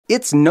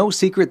It's no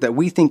secret that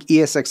we think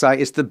ESXi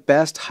is the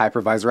best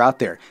hypervisor out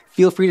there.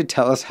 Feel free to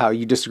tell us how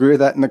you disagree with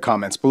that in the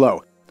comments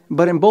below.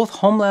 But in both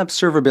homelab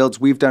server builds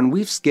we've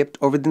skipped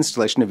over the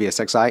installation of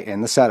ESXi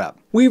and the setup.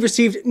 We've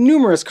received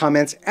numerous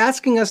comments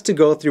asking us to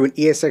go through an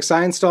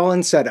ESXi install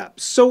and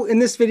setup, so in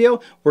this video,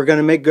 we're going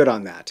to make good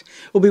on that.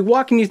 We'll be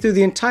walking you through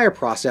the entire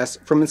process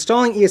from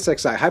installing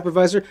ESXi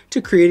Hypervisor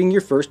to creating your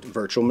first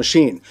virtual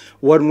machine.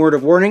 One word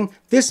of warning,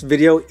 this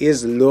video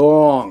is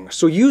long,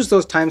 so use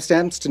those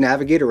timestamps to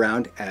navigate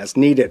around as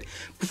needed.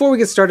 Before we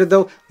get started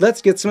though,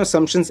 let's get some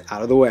assumptions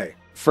out of the way.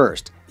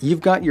 First,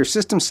 you've got your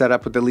system set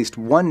up with at least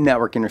one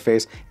network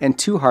interface and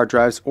 2 hard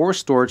drives or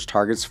storage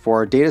targets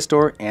for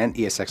datastore and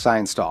ESXi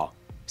install.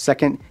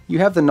 Second, you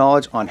have the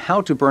knowledge on how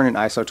to burn an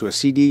ISO to a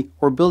CD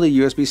or build a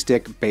USB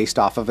stick based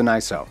off of an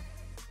ISO.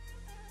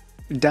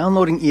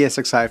 Downloading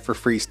ESXi for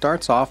free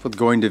starts off with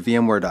going to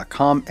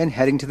VMware.com and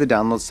heading to the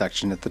download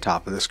section at the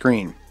top of the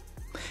screen.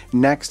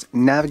 Next,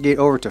 navigate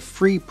over to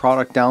free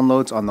product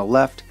downloads on the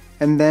left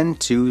and then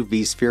to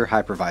vSphere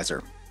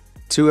Hypervisor.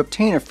 To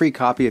obtain a free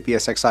copy of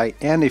ESXi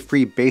and a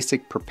free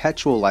basic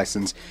perpetual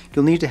license,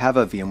 you'll need to have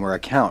a VMware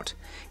account.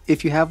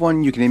 If you have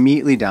one, you can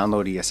immediately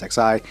download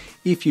ESXi.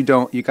 If you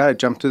don't, you gotta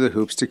jump through the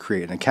hoops to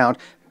create an account,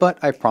 but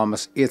I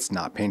promise it's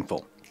not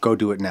painful. Go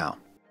do it now.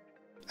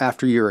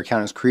 After your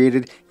account is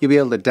created, you'll be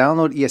able to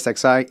download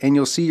ESXi and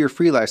you'll see your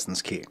free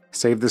license key.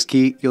 Save this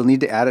key, you'll need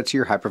to add it to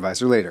your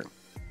hypervisor later.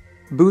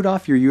 Boot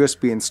off your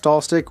USB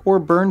install stick or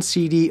burn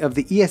CD of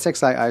the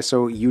ESXi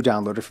ISO you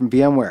downloaded from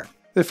VMware.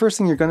 The first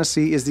thing you're going to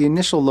see is the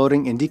initial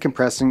loading and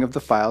decompressing of the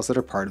files that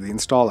are part of the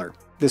installer.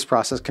 This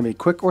process can be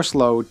quick or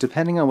slow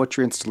depending on what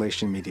your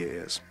installation media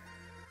is.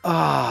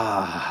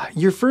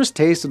 Your first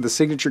taste of the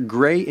signature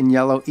gray and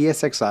yellow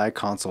ESXi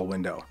console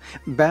window.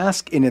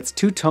 Bask in its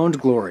two-toned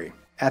glory.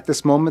 At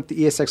this moment,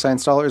 the ESXi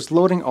installer is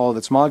loading all of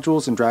its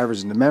modules and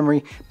drivers into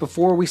memory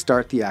before we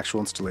start the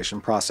actual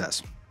installation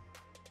process.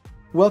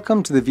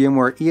 Welcome to the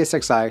VMware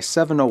ESXi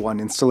 701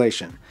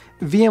 installation.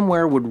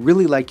 VMware would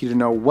really like you to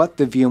know what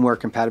the VMware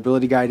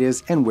compatibility guide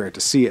is and where to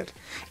see it.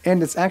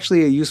 And it's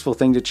actually a useful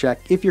thing to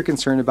check if you're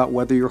concerned about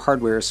whether your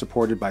hardware is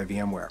supported by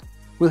VMware.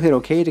 We'll hit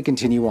OK to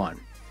continue on.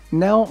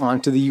 Now on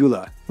to the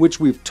EULA, which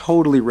we've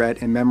totally read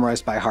and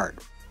memorized by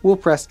heart. We'll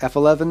press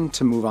F11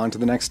 to move on to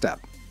the next step.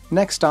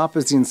 Next stop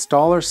is the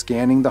installer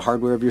scanning the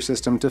hardware of your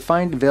system to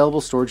find available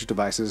storage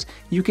devices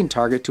you can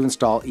target to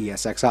install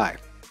ESXi.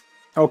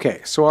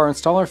 Okay, so our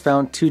installer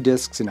found 2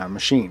 disks in our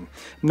machine.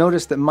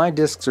 Notice that my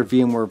disks are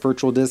VMware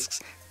virtual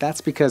disks.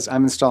 That's because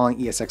I'm installing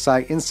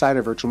ESXi inside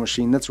a virtual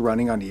machine that's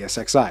running on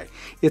ESXi.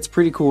 It's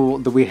pretty cool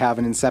that we have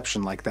an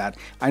inception like that.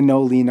 I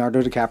know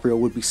Leonardo DiCaprio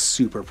would be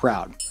super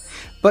proud.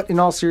 But in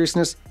all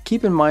seriousness,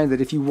 keep in mind that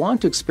if you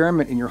want to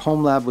experiment in your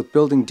home lab with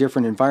building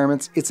different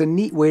environments, it's a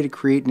neat way to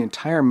create an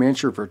entire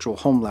miniature virtual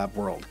home lab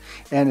world.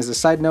 And as a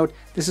side note,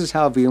 this is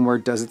how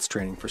VMware does its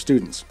training for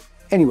students.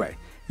 Anyway,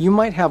 you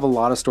might have a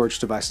lot of storage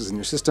devices in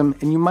your system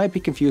and you might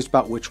be confused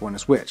about which one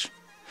is which.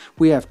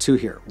 We have 2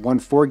 here, one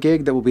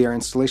 4GB that will be our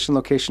installation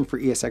location for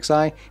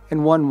ESXi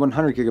and one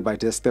 100GB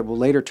disk that will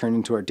later turn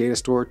into our data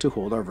store to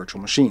hold our virtual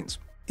machines.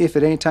 If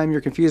at any time you're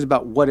confused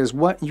about what is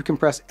what, you can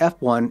press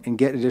F1 and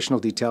get additional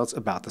details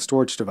about the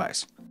storage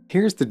device.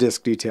 Here's the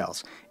disk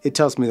details. It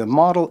tells me the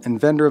model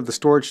and vendor of the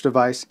storage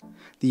device,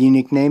 the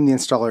unique name the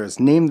installer has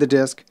named the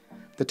disk,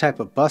 the type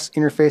of bus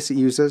interface it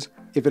uses,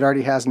 if it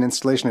already has an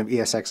installation of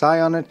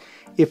ESXi on it,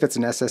 if it's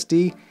an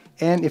SSD,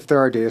 and if there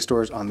are data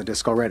stores on the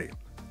disk already.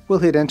 We'll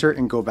hit enter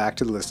and go back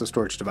to the list of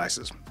storage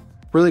devices.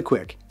 Really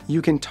quick,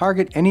 you can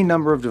target any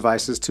number of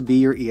devices to be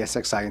your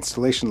ESXi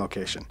installation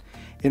location.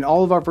 In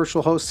all of our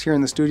virtual hosts here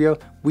in the studio,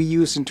 we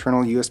use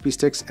internal USB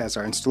sticks as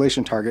our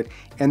installation target,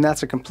 and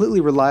that's a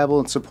completely reliable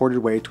and supported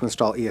way to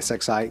install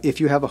ESXi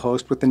if you have a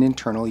host with an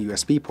internal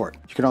USB port.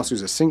 You can also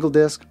use a single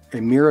disk,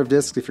 a mirror of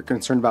disks if you're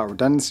concerned about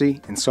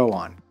redundancy, and so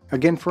on.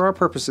 Again, for our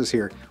purposes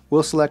here,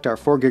 we'll select our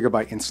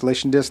 4GB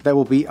installation disk that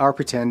will be our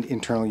pretend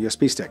internal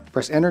USB stick.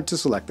 Press enter to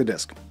select the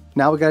disk.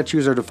 Now we gotta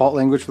choose our default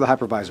language for the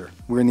hypervisor.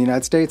 We're in the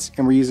United States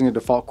and we're using a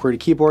default QWERTY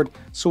keyboard,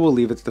 so we'll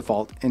leave it to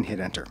default and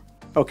hit enter.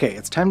 Okay,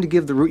 it's time to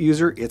give the root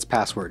user its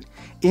password.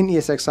 In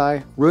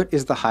ESXi, root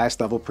is the highest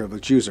level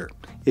privileged user.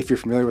 If you're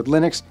familiar with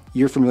Linux,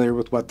 you're familiar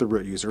with what the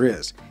root user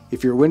is.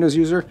 If you're a Windows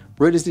user,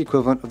 root is the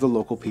equivalent of the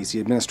local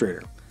PC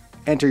administrator.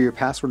 Enter your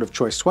password of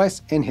choice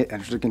twice and hit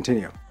enter to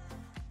continue.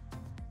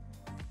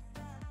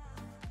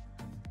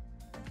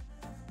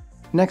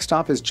 Next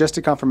stop is just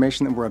a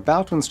confirmation that we're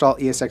about to install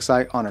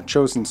ESXi on a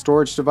chosen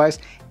storage device,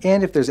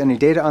 and if there's any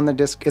data on the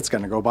disk, it's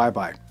gonna go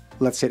bye-bye.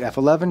 Let's hit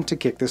F11 to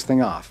kick this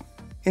thing off.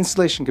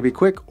 Installation can be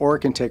quick or it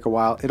can take a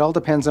while. It all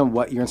depends on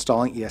what you're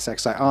installing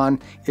ESXi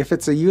on. If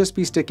it's a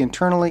USB stick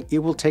internally, it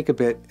will take a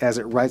bit as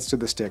it writes to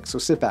the stick, so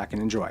sit back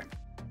and enjoy.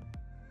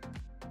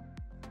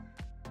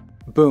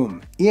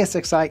 Boom,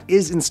 ESXi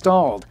is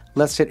installed.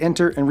 Let's hit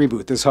enter and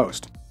reboot this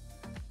host.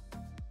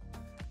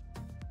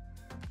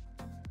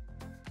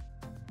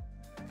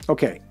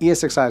 Okay,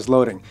 ESXi is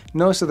loading.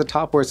 Notice at the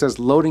top where it says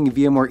loading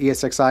VMware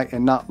ESXi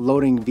and not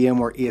loading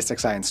VMware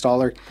ESXi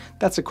installer.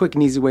 That's a quick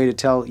and easy way to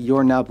tell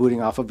you're now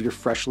booting off of your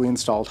freshly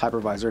installed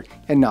hypervisor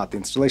and not the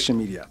installation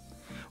media.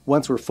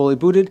 Once we're fully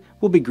booted,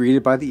 we'll be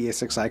greeted by the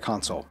ESXi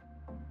console.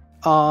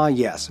 Ah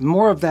yes,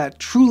 more of that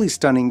truly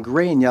stunning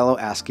gray and yellow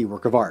ASCII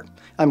work of art.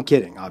 I'm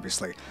kidding,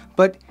 obviously,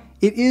 but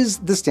it is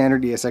the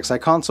standard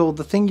ESXi console,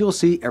 the thing you'll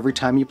see every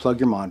time you plug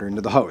your monitor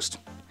into the host.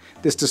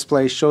 This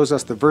display shows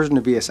us the version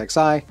of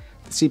ESXi,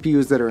 the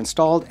CPUs that are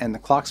installed and the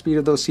clock speed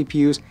of those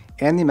CPUs,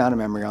 and the amount of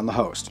memory on the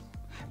host.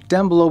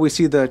 Down below we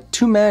see the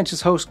 "To manage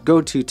this host,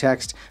 go to"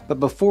 text,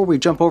 but before we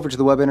jump over to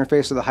the web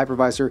interface of the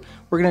hypervisor,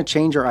 we're going to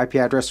change our IP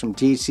address from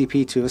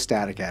DHCP to a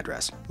static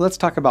address. Let's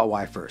talk about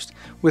why first.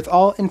 With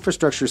all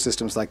infrastructure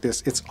systems like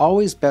this, it's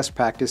always best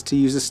practice to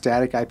use a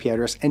static IP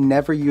address and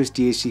never use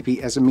DHCP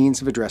as a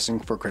means of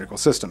addressing for critical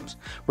systems.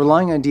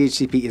 Relying on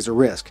DHCP is a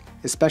risk,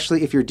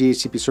 especially if your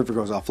DHCP server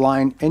goes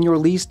offline and your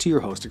lease to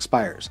your host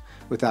expires.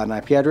 Without an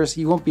IP address,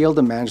 you won't be able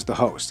to manage the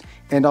host.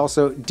 And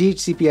also,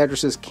 DHCP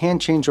addresses can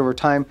change over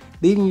time,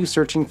 leaving you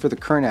searching for the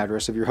current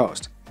address of your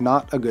host.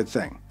 Not a good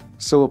thing.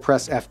 So we'll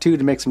press F2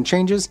 to make some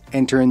changes,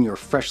 enter in your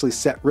freshly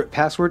set root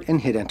password, and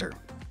hit enter.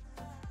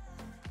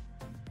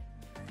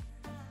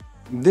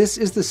 This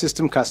is the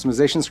system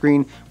customization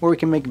screen where we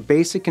can make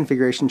basic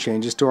configuration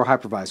changes to our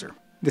hypervisor.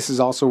 This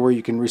is also where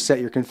you can reset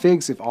your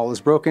configs if all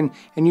is broken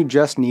and you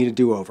just need a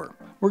do-over.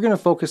 We're going to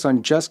focus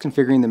on just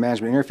configuring the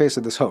management interface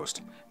of this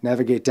host.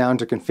 Navigate down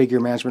to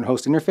Configure Management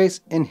Host Interface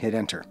and hit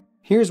enter.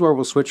 Here's where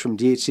we'll switch from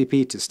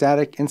DHCP to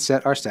static and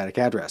set our static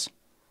address.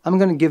 I'm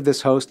going to give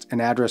this host an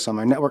address on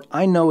my network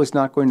I know is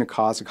not going to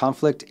cause a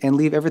conflict and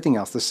leave everything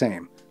else the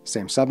same.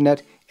 Same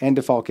subnet and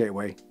default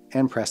gateway,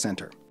 and press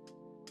enter.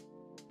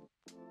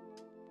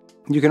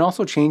 You can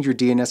also change your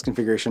DNS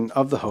configuration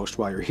of the host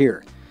while you're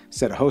here.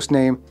 Set a host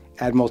name,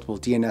 add multiple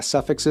DNS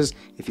suffixes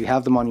if you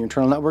have them on your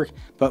internal network,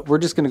 but we're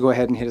just going to go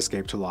ahead and hit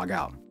escape to log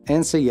out.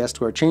 And say yes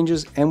to our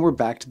changes, and we're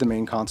back to the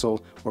main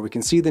console where we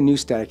can see the new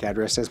static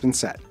address has been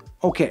set.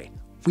 Okay,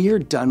 we are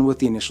done with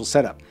the initial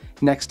setup.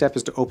 Next step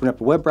is to open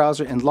up a web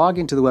browser and log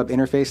into the web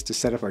interface to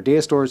set up our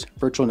data stores,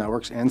 virtual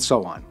networks, and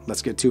so on.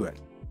 Let's get to it.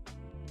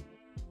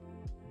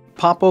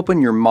 Pop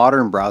open your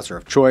modern browser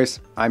of choice.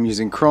 I'm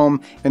using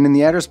Chrome, and in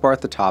the address bar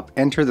at the top,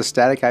 enter the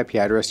static IP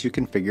address you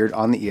configured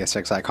on the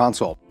ESXi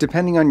console.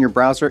 Depending on your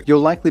browser, you'll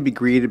likely be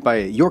greeted by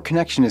a "Your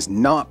connection is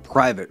not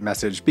private"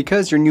 message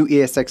because your new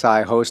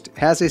ESXi host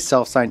has a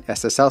self-signed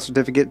SSL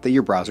certificate that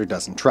your browser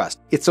doesn't trust.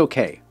 It's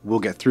okay, we'll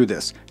get through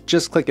this.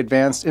 Just click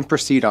Advanced and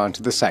proceed on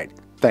to the site.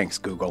 Thanks,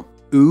 Google.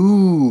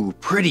 Ooh,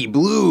 pretty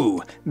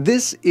blue!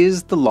 This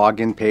is the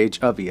login page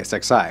of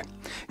ESXi.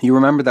 You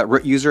remember that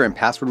root user and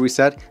password we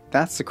set?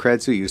 That's the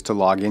creds we used to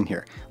log in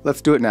here.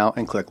 Let's do it now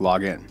and click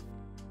Login.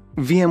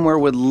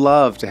 VMware would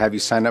love to have you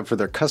sign up for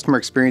their Customer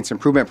Experience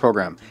Improvement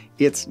Program.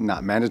 It's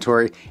not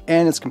mandatory,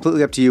 and it's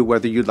completely up to you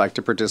whether you'd like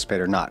to participate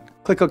or not.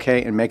 Click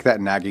OK and make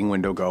that nagging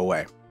window go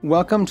away.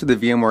 Welcome to the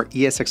VMware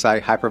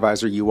ESXi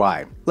Hypervisor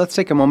UI. Let's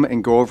take a moment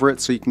and go over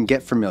it so you can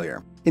get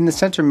familiar. In the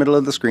center middle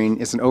of the screen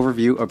is an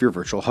overview of your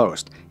virtual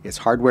host, its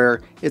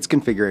hardware, its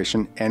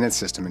configuration, and its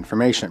system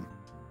information.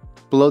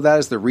 Below that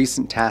is the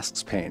Recent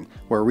Tasks pane,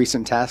 where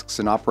recent tasks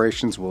and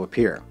operations will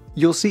appear.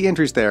 You'll see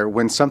entries there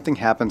when something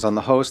happens on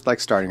the host, like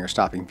starting or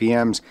stopping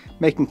VMs,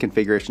 making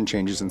configuration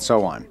changes, and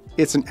so on.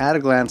 It's an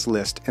at-a-glance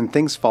list, and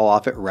things fall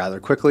off it rather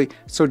quickly,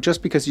 so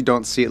just because you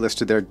don't see it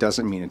listed there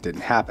doesn't mean it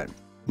didn't happen.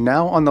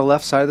 Now on the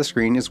left side of the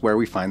screen is where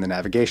we find the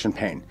navigation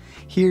pane.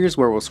 Here's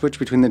where we'll switch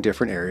between the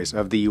different areas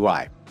of the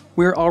UI.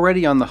 We're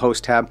already on the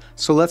Host tab,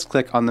 so let's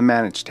click on the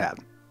Manage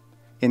tab.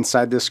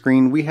 Inside this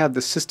screen, we have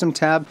the System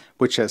tab,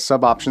 which has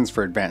sub-options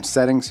for advanced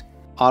settings,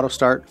 Auto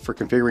Start for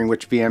configuring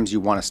which VMs you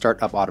want to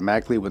start up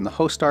automatically when the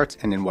host starts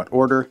and in what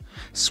order,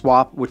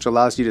 Swap, which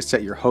allows you to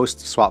set your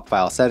host swap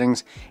file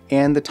settings,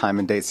 and the time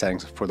and date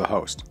settings for the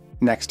host.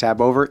 Next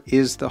tab over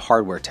is the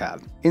Hardware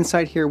tab.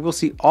 Inside here, we'll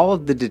see all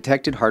of the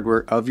detected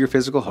hardware of your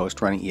physical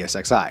host running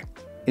ESXi.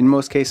 In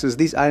most cases,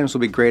 these items will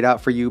be grayed out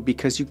for you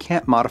because you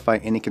can't modify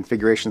any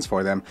configurations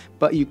for them,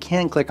 but you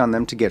can click on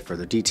them to get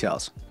further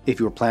details. If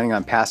you are planning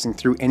on passing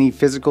through any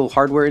physical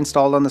hardware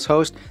installed on this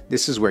host,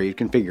 this is where you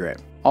configure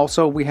it.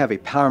 Also, we have a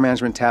Power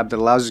Management tab that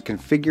allows you to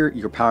configure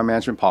your power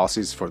management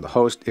policies for the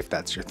host if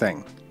that's your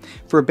thing.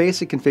 For a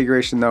basic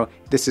configuration though,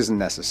 this isn't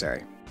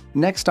necessary.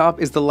 Next up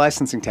is the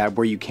Licensing tab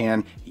where you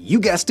can, you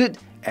guessed it,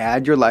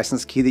 add your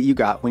license key that you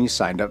got when you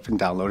signed up and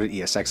downloaded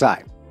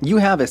ESXi. You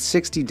have a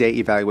 60-day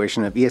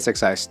evaluation of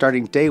ESXi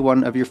starting day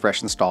 1 of your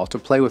fresh install to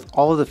play with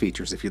all of the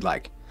features if you'd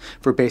like.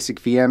 For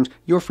basic VMs,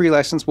 your free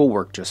license will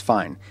work just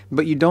fine,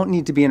 but you don't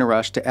need to be in a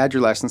rush to add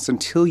your license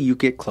until you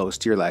get close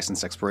to your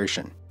license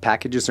expiration.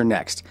 Packages are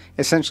next.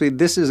 Essentially,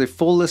 this is a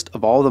full list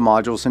of all the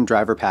modules and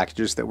driver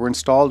packages that were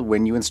installed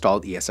when you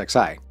installed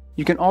ESXi.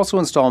 You can also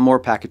install more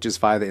packages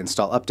via the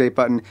Install Update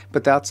button,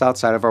 but that's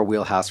outside of our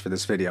wheelhouse for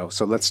this video,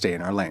 so let's stay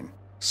in our lane.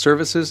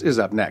 Services is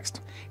up next.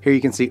 Here you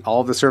can see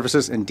all of the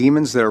services and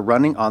daemons that are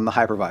running on the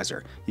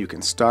hypervisor. You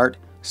can start,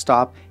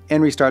 stop,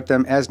 and restart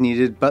them as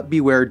needed, but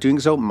beware doing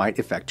so might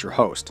affect your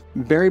host.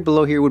 Buried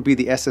below here would be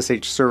the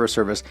SSH server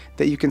service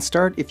that you can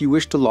start if you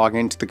wish to log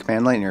into the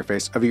command line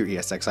interface of your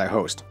ESXi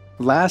host.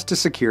 Last is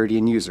security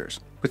and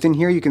users. Within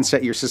here you can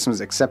set your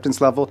system's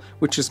acceptance level,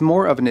 which is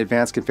more of an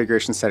advanced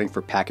configuration setting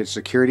for package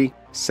security,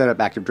 set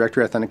up Active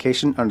Directory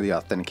authentication under the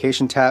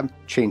Authentication tab,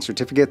 change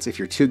certificates if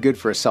you're too good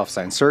for a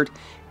self-signed cert,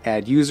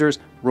 add users,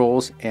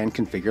 roles, and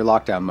configure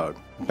lockdown mode.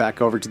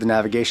 Back over to the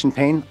navigation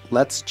pane,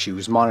 let's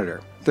choose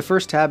Monitor. The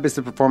first tab is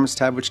the Performance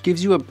tab, which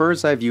gives you a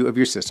bird's eye view of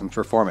your system's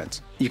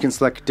performance. You can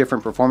select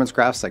different performance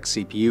graphs like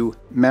CPU,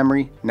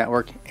 memory,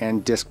 network,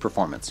 and disk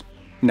performance.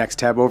 Next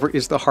tab over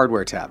is the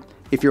Hardware tab.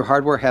 If your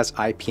hardware has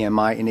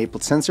IPMI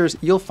enabled sensors,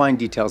 you'll find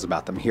details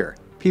about them here.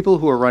 People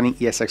who are running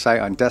ESXi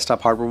on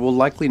desktop hardware will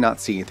likely not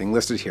see anything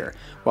listed here,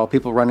 while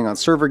people running on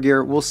server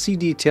gear will see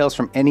details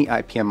from any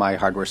IPMI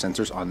hardware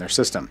sensors on their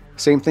system.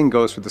 Same thing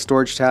goes for the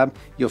Storage tab.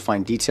 You'll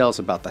find details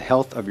about the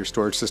health of your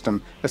storage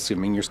system,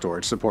 assuming your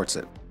storage supports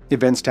it.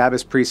 Events tab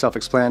is pretty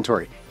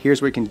self-explanatory.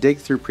 Here's where you can dig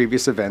through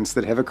previous events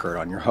that have occurred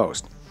on your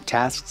host.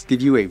 Tasks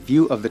give you a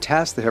view of the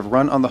tasks that have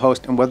run on the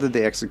host and whether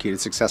they executed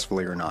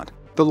successfully or not.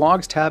 The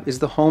Logs tab is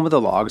the home of the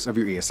logs of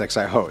your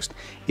ESXi host.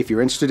 If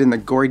you're interested in the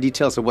gory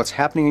details of what's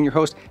happening in your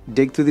host,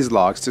 dig through these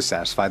logs to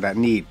satisfy that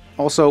need.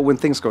 Also, when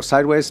things go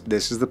sideways,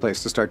 this is the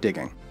place to start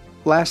digging.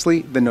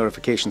 Lastly, the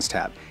Notifications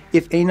tab.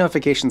 If any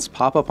notifications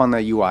pop up on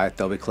the UI,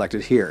 they'll be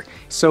collected here.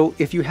 So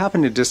if you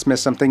happen to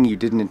dismiss something you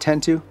didn't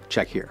intend to,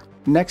 check here.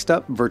 Next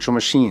up, virtual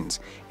machines.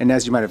 And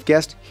as you might have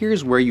guessed,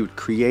 here's where you would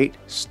create,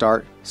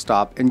 start,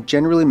 stop, and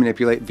generally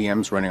manipulate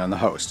VMs running on the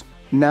host.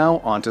 Now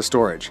onto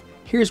storage.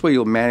 Here's where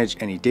you'll manage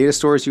any data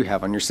stores you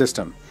have on your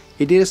system.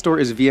 A data store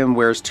is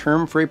VMware's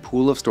term for a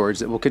pool of storage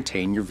that will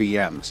contain your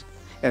VMs.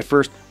 At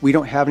first, we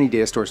don't have any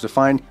data stores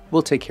defined.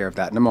 We'll take care of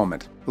that in a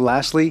moment.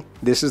 Lastly,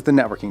 this is the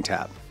Networking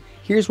tab.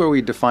 Here's where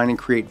we define and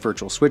create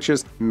virtual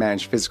switches,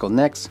 manage physical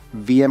NICs,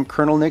 VM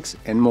kernel NICs,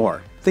 and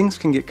more. Things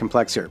can get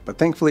complex here, but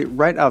thankfully,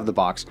 right out of the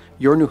box,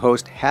 your new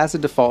host has a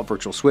default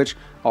virtual switch,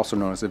 also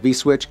known as a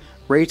vSwitch,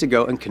 ready to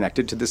go and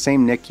connected to the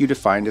same NIC you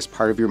defined as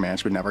part of your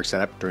management network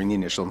setup during the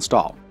initial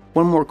install.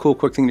 One more cool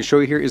quick thing to show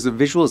you here is the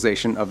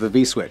visualization of the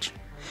vSwitch.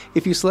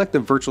 If you select the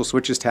Virtual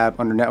Switches tab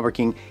under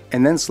Networking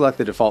and then select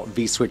the default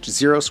vSwitch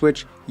 0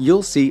 switch,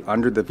 you'll see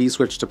under the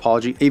vSwitch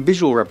topology a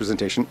visual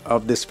representation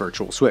of this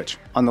virtual switch.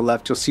 On the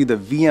left, you'll see the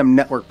VM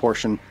network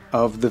portion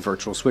of the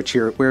virtual switch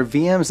here, where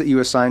VMs that you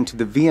assign to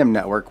the VM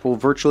network will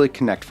virtually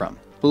connect from.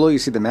 Below you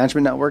see the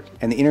management network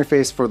and the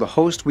interface for the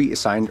host we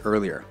assigned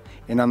earlier.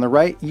 And on the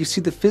right, you see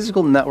the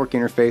physical network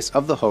interface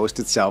of the host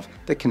itself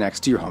that connects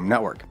to your home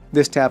network.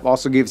 This tab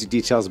also gives you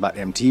details about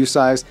MTU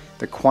size,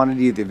 the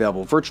quantity of the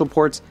available virtual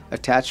ports,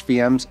 attached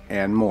VMs,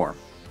 and more.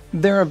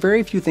 There are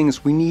very few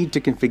things we need to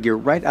configure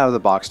right out of the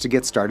box to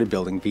get started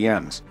building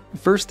VMs.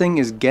 First thing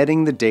is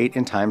getting the date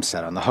and time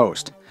set on the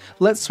host.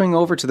 Let's swing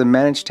over to the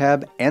Manage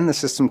tab and the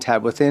System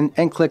tab within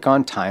and click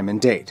on Time and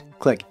Date.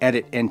 Click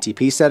Edit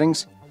NTP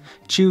Settings.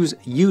 Choose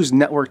Use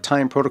Network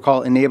Time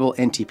Protocol Enable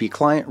NTP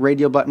Client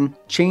radio button,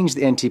 change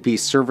the NTP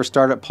server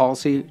startup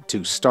policy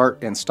to start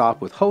and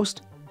stop with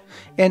host,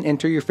 and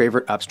enter your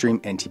favorite upstream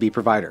NTP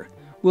provider.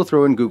 We'll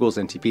throw in Google's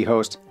NTP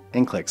host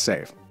and click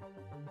Save.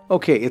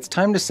 Okay, it's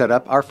time to set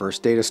up our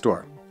first data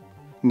store.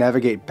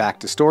 Navigate back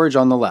to Storage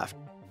on the left.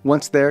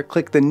 Once there,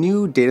 click the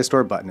New Data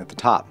Store button at the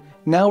top.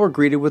 Now we're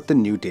greeted with the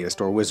new Data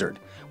Store wizard.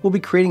 We'll be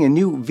creating a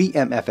new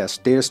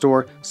VMFS data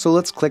store, so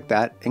let's click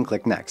that and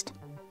click Next.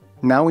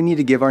 Now we need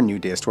to give our new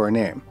data store a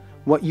name.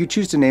 What you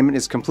choose to name it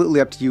is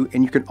completely up to you,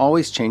 and you can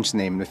always change the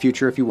name in the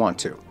future if you want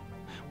to.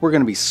 We're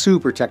going to be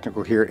super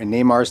technical here and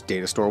name ours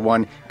Data Store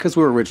 1 because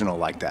we're original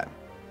like that.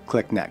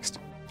 Click Next.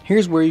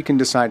 Here's where you can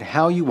decide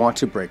how you want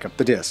to break up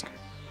the disk.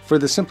 For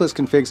the simplest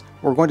configs,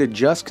 we're going to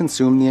just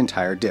consume the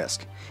entire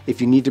disk.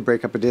 If you need to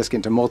break up a disk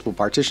into multiple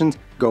partitions,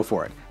 go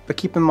for it. But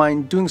keep in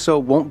mind, doing so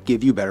won't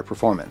give you better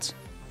performance.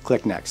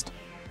 Click Next.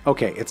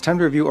 Okay, it's time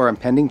to review our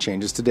impending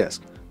changes to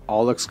disk.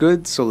 All looks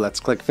good, so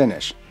let's click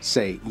Finish.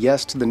 Say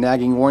yes to the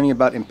nagging warning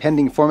about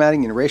impending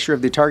formatting and erasure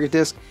of the target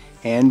disk,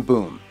 and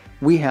boom,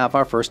 we have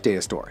our first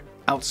data store.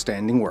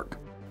 Outstanding work.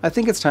 I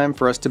think it's time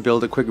for us to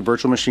build a quick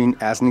virtual machine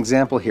as an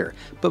example here,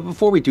 but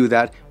before we do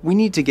that, we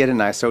need to get an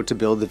ISO to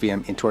build the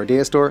VM into our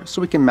data store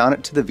so we can mount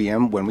it to the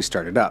VM when we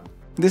start it up.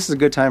 This is a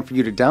good time for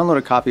you to download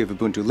a copy of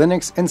Ubuntu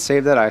Linux and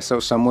save that ISO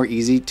somewhere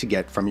easy to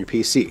get from your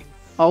PC.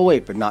 I'll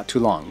wait, but not too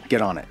long.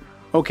 Get on it.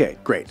 Okay,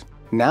 great.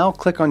 Now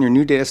click on your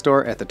new data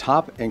store at the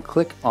top and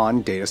click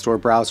on Data Store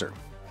Browser.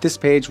 This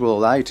page will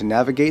allow you to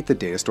navigate the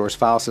data store's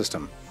file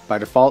system. By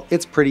default,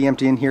 it's pretty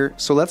empty in here,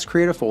 so let's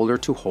create a folder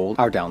to hold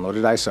our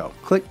downloaded ISO.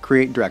 Click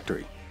Create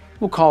Directory.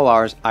 We'll call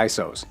ours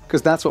ISOs,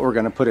 because that's what we're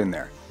going to put in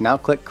there. Now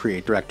click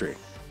Create Directory.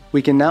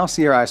 We can now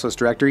see our ISOs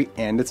directory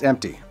and it's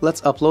empty.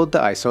 Let's upload the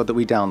ISO that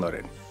we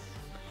downloaded.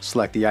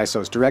 Select the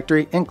ISOs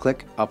directory and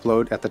click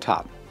Upload at the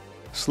top.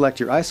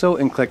 Select your ISO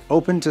and click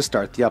Open to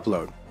start the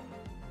upload.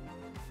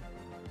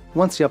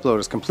 Once the upload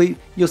is complete,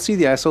 you'll see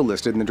the ISO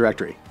listed in the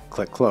directory.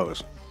 Click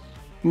Close.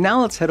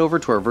 Now let's head over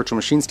to our Virtual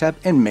Machines tab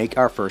and make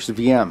our first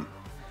VM.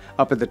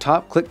 Up at the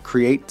top, click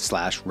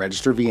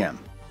Create/Register VM.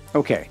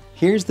 Okay,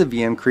 here's the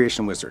VM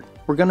creation wizard.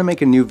 We're going to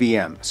make a new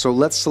VM, so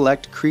let's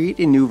select Create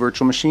a new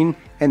virtual machine,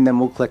 and then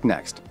we'll click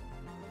Next.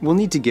 We'll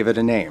need to give it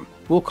a name.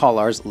 We'll call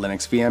ours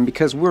Linux VM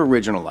because we're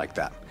original like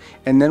that.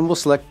 And then we'll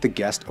select the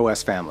guest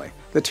OS family.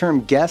 The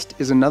term guest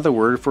is another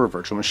word for a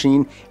virtual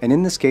machine, and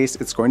in this case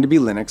it's going to be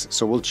Linux,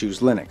 so we'll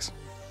choose Linux.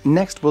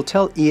 Next, we'll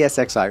tell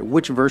ESXi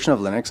which version of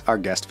Linux our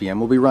guest VM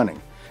will be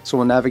running. So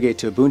we'll navigate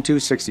to Ubuntu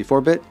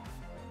 64-bit,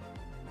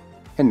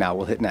 and now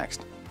we'll hit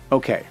Next.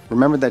 Okay,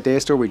 remember that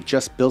datastore we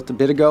just built a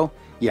bit ago?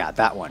 Yeah,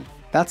 that one.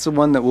 That's the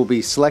one that we'll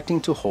be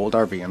selecting to hold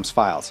our VM's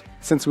files.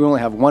 Since we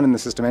only have one in the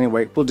system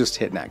anyway, we'll just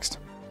hit Next.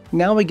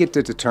 Now we get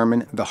to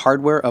determine the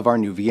hardware of our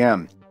new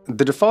VM.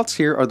 The defaults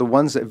here are the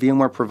ones that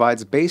VMware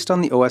provides based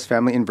on the OS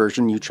family and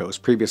version you chose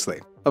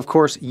previously. Of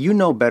course, you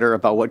know better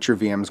about what your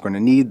VM is going to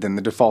need than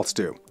the defaults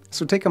do.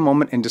 So take a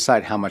moment and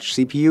decide how much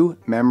CPU,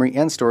 memory,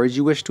 and storage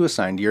you wish to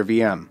assign to your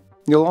VM.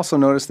 You'll also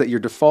notice that your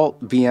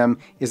default VM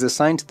is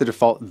assigned to the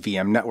default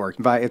VM network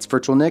via its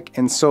virtual NIC,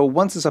 and so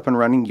once it's up and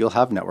running, you'll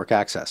have network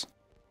access.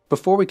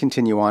 Before we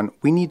continue on,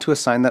 we need to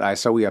assign that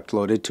ISO we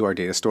uploaded to our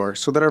data store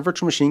so that our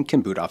virtual machine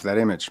can boot off that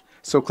image.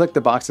 So click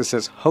the box that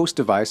says Host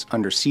Device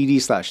under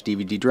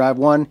CD/DVD Drive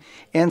 1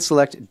 and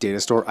select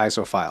Datastore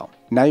ISO file.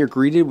 Now you're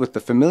greeted with the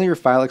familiar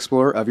file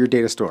explorer of your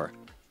data store.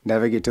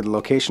 Navigate to the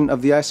location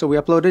of the ISO we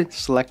uploaded,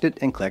 select it,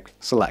 and click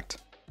Select.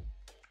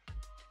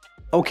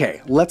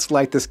 Okay, let's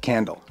light this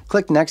candle.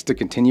 Click Next to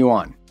continue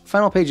on.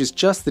 Final page is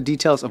just the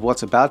details of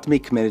what's about to be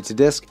committed to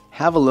disk.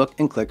 Have a look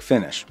and click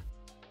Finish.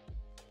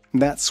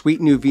 That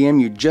sweet new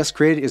VM you just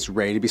created is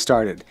ready to be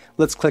started.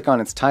 Let's click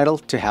on its title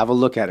to have a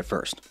look at it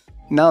first.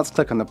 Now let's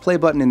click on the play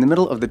button in the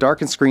middle of the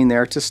darkened screen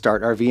there to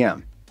start our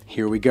VM.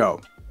 Here we go.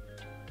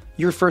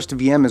 Your first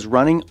VM is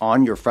running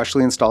on your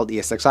freshly installed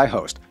ESXi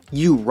host.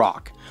 You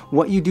rock!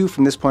 What you do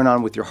from this point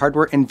on with your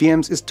hardware and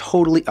VMs is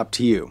totally up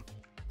to you.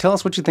 Tell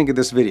us what you think of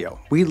this video.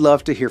 We'd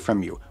love to hear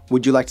from you.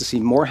 Would you like to see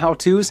more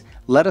how-tos?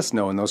 Let us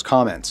know in those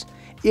comments.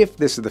 If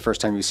this is the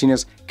first time you've seen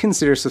us,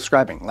 consider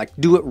subscribing. Like,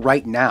 do it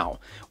right now.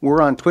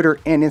 We're on Twitter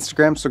and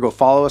Instagram, so go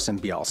follow us and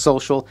be all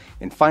social.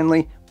 And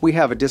finally, we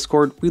have a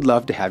Discord. We'd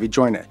love to have you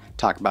join it.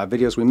 Talk about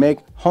videos we make,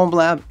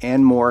 homelab,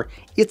 and more.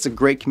 It's a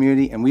great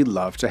community, and we'd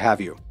love to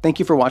have you. Thank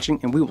you for watching,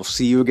 and we will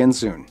see you again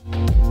soon.